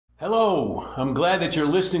Hello, I'm glad that you're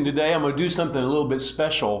listening today. I'm going to do something a little bit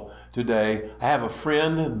special today. I have a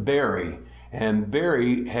friend, Barry, and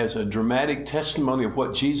Barry has a dramatic testimony of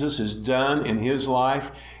what Jesus has done in his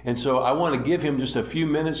life. And so I want to give him just a few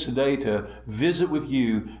minutes today to visit with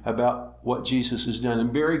you about what Jesus has done.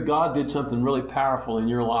 And Barry, God did something really powerful in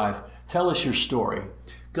your life. Tell us your story.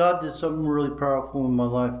 God did something really powerful in my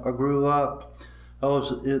life. I grew up. I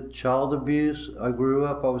was in child abuse. I grew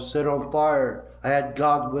up. I was set on fire. I had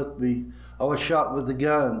God with me. I was shot with a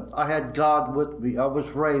gun. I had God with me. I was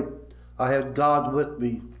raped. I had God with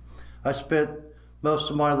me. I spent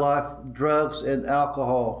most of my life drugs and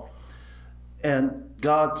alcohol. And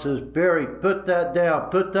God says, Barry, put that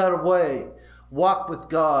down. Put that away. Walk with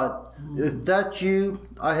God. If that's you,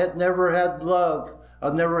 I had never had love.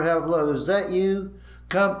 I'll never have love. Is that you?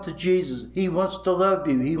 Come to Jesus. He wants to love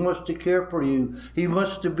you. He wants to care for you. He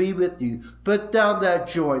wants to be with you. Put down that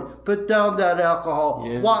joint. Put down that alcohol.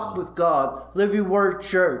 Yeah. Walk with God. Living Word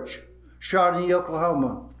Church, Shawnee,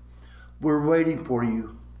 Oklahoma. We're waiting for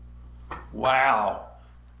you. Wow,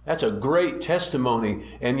 that's a great testimony.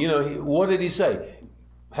 And you know, what did he say?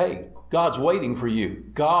 Hey, God's waiting for you.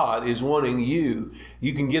 God is wanting you.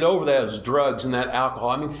 You can get over those drugs and that alcohol.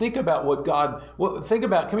 I mean, think about what God,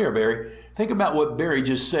 come here, Barry. Think about what Barry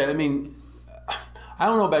just said. I mean, I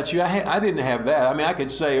don't know about you. I didn't have that. I mean, I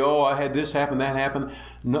could say, oh, I had this happen, that happened.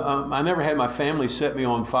 No, I never had my family set me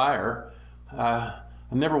on fire. I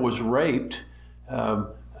never was raped. I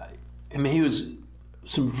mean, he was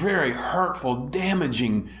some very hurtful,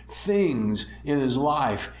 damaging things in his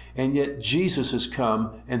life, and yet Jesus has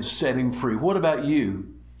come and set him free. What about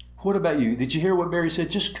you? What about you? Did you hear what Barry said?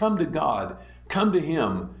 Just come to God. Come to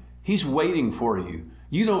Him. He's waiting for you.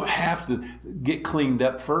 You don't have to get cleaned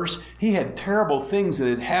up first. He had terrible things that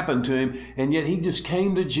had happened to him, and yet he just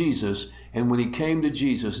came to Jesus. And when he came to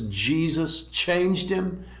Jesus, Jesus changed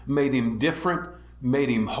him, made him different, made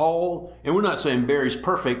him whole. And we're not saying Barry's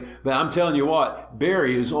perfect, but I'm telling you what,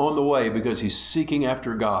 Barry is on the way because he's seeking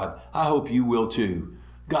after God. I hope you will too.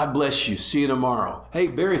 God bless you. See you tomorrow. Hey,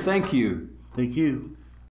 Barry, thank you. Thank you.